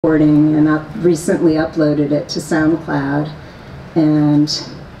recording, and I recently uploaded it to SoundCloud.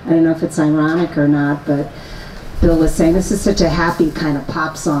 And I don't know if it's ironic or not, but Bill was saying this is such a happy kind of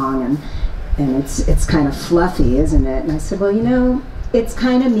pop song, and it's kind of fluffy, isn't it? And I said, well, you know, it's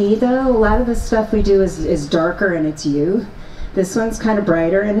kind of me though. A lot of the stuff we do is darker and it's you. This one's kind of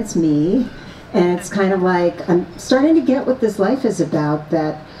brighter and it's me. And it's kind of like I'm starting to get what this life is about,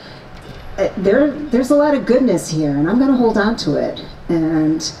 that there's a lot of goodness here, and I'm going to hold on to it.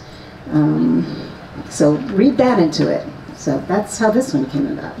 And so read that into it. So that's how this one came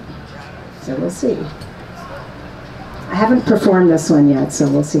about. So we'll see. I haven't performed this one yet, so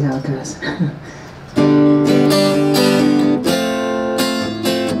we'll see how it goes.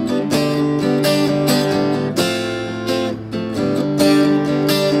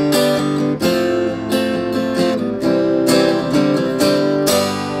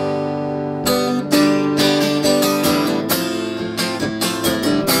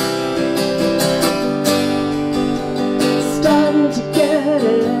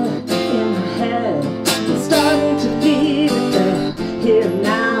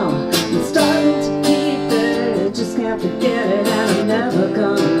 Forget it, and I'm never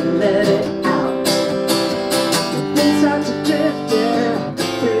gonna let it out. Things start to drift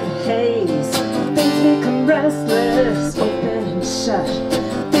through the haze. Things become restless, open and shut.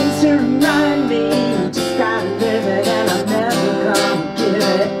 Things to remind me, just gotta live it, and I'm never gonna give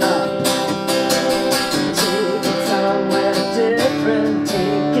it up. Take it somewhere different,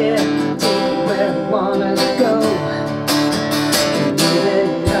 take it where I wanna go. Live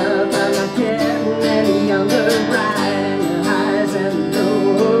it up, I'm not getting any younger, right?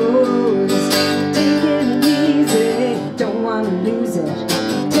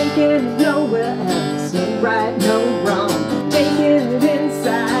 Nowhere else, no right, no wrong. Taking it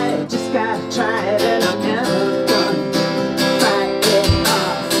inside, just gotta try it, and I'm never gonna fight it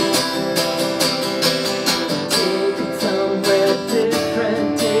off. Take it somewhere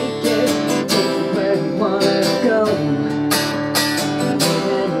different, take it where you wanna go. Living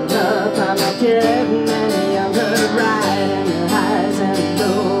it up, I'm not getting any younger, riding the highs and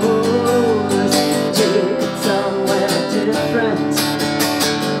lows. Take it somewhere different,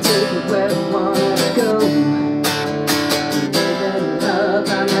 where I wanna go. Living it up,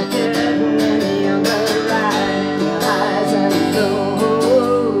 I'm not getting any younger, riding the highs and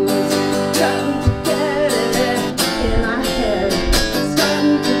lows. Starting to get it in my head,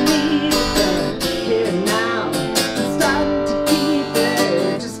 starting to leave it here now. Starting to keep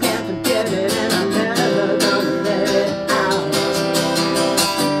it, just can't forget it, and I'm never gonna let it out.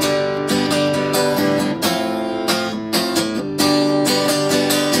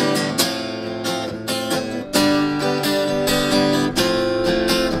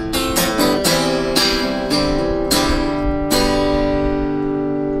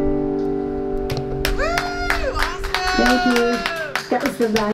 Thank you. That was the